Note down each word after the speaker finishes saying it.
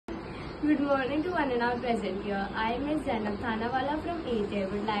Good morning to one and all present here. I am Ms. Zainab Thanawala from 8th. I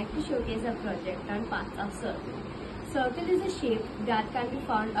would like to showcase a project on parts of circle. Circle is a shape that can be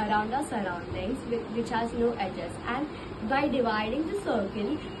found around our surroundings which has no edges, and by dividing the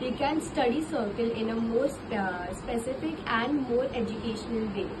circle, we can study circle in a more specific and more educational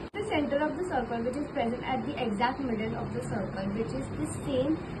way. The center of the circle, which is present at the exact middle of the circle, which is the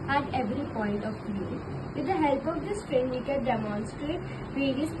same at every point of view. With the help of this string, we can demonstrate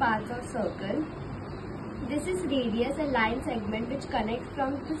various parts of circle. This is radius, a line segment which connects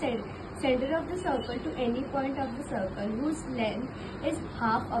from the center of the circle to any point of the circle, whose length is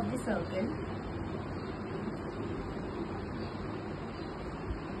half of the circle.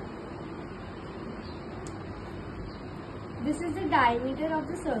 This is the diameter of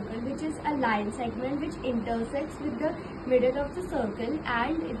the circle, which is a line segment which intersects with the middle of the circle,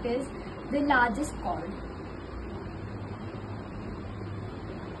 and it is the largest chord.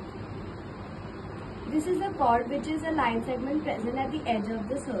 This is a chord, which is a line segment present at the edge of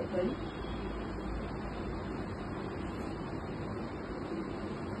the circle.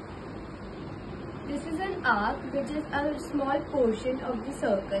 This is an arc, which is a small portion of the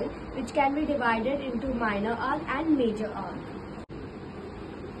circle which can be divided into minor arc and major arc.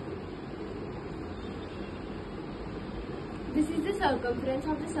 This is the circumference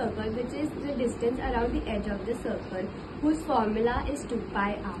of the circle, which is the distance around the edge of the circle, whose formula is 2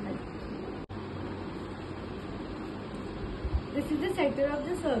 pi r. This is the center of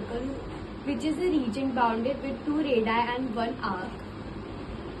the circle, which is a region bounded with 2 radii and 1 arc.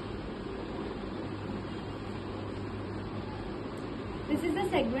 This is the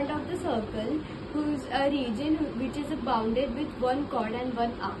segment of the circle, whose region which is bounded with 1 chord and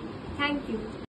 1 arc. Thank you.